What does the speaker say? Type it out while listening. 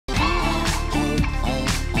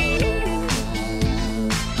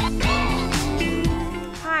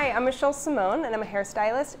I'm Michelle Simone and I'm a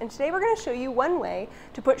hairstylist, and today we're going to show you one way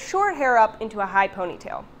to put short hair up into a high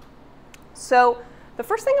ponytail. So the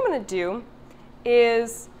first thing I'm going to do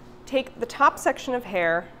is take the top section of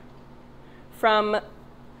hair from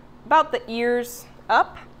about the ears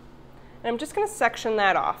up, and I'm just going to section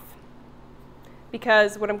that off,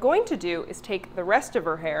 because what I'm going to do is take the rest of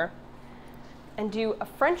her hair and do a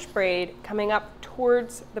French braid coming up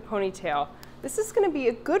towards the ponytail. This is going to be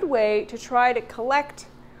a good way to try to collect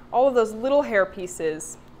all of those little hair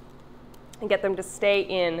pieces and get them to stay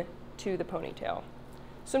in to the ponytail.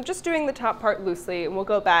 So I'm just doing the top part loosely, and we'll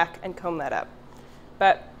go back and comb that up.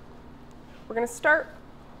 But we're going to start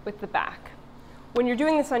with the back. When you're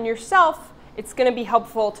doing this on yourself, it's going to be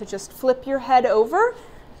helpful to just flip your head over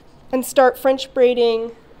and start French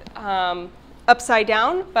braiding upside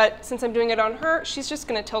down. But since I'm doing it on her, she's just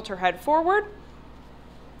going to tilt her head forward.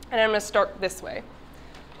 And I'm going to start this way.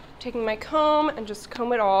 Taking my comb and just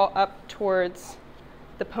comb it all up towards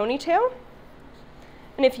the ponytail.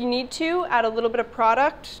 And if you need to, add a little bit of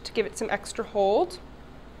product to give it some extra hold.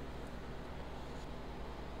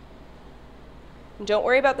 And don't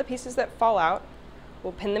worry about the pieces that fall out.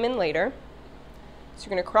 We'll pin them in later. So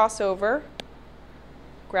you're going to cross over,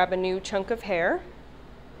 grab a new chunk of hair,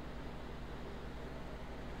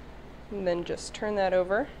 and then just turn that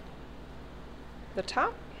over the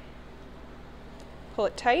top. Pull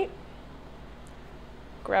it tight,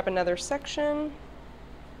 grab another section,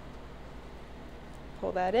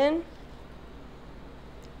 pull that in,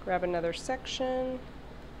 grab another section,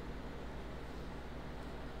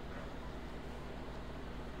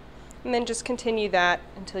 and then just continue that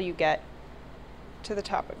until you get to the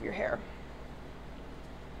top of your hair.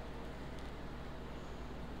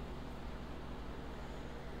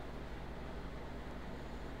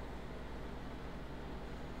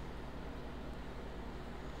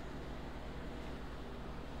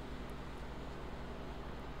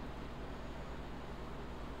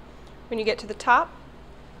 When you get to the top,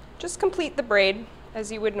 just complete the braid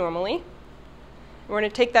as you would normally. We're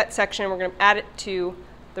going to take that section and we're going to add it to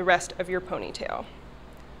the rest of your ponytail.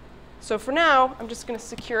 So for now, I'm just going to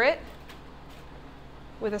secure it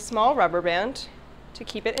with a small rubber band to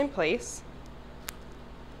keep it in place.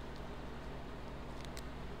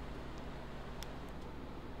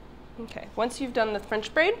 Okay, once you've done the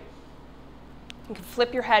French braid, you can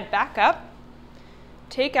flip your head back up,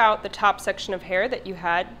 take out the top section of hair that you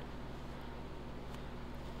had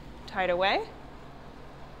tied away,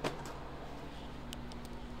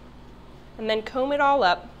 and then comb it all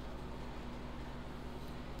up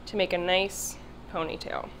to make a nice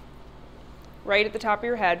ponytail right at the top of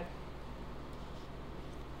your head,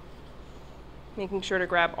 making sure to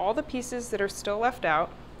grab all the pieces that are still left out,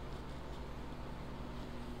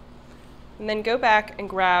 and then go back and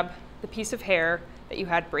grab the piece of hair that you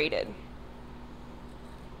had braided.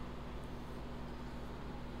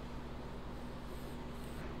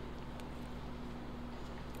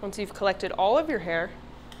 Once you've collected all of your hair,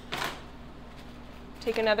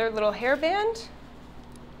 take another little hairband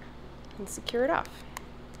and secure it off.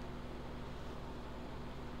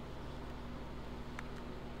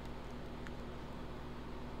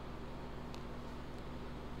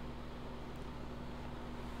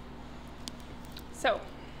 So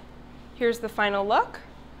here's the final look.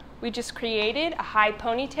 We just created a high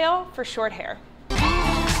ponytail for short hair.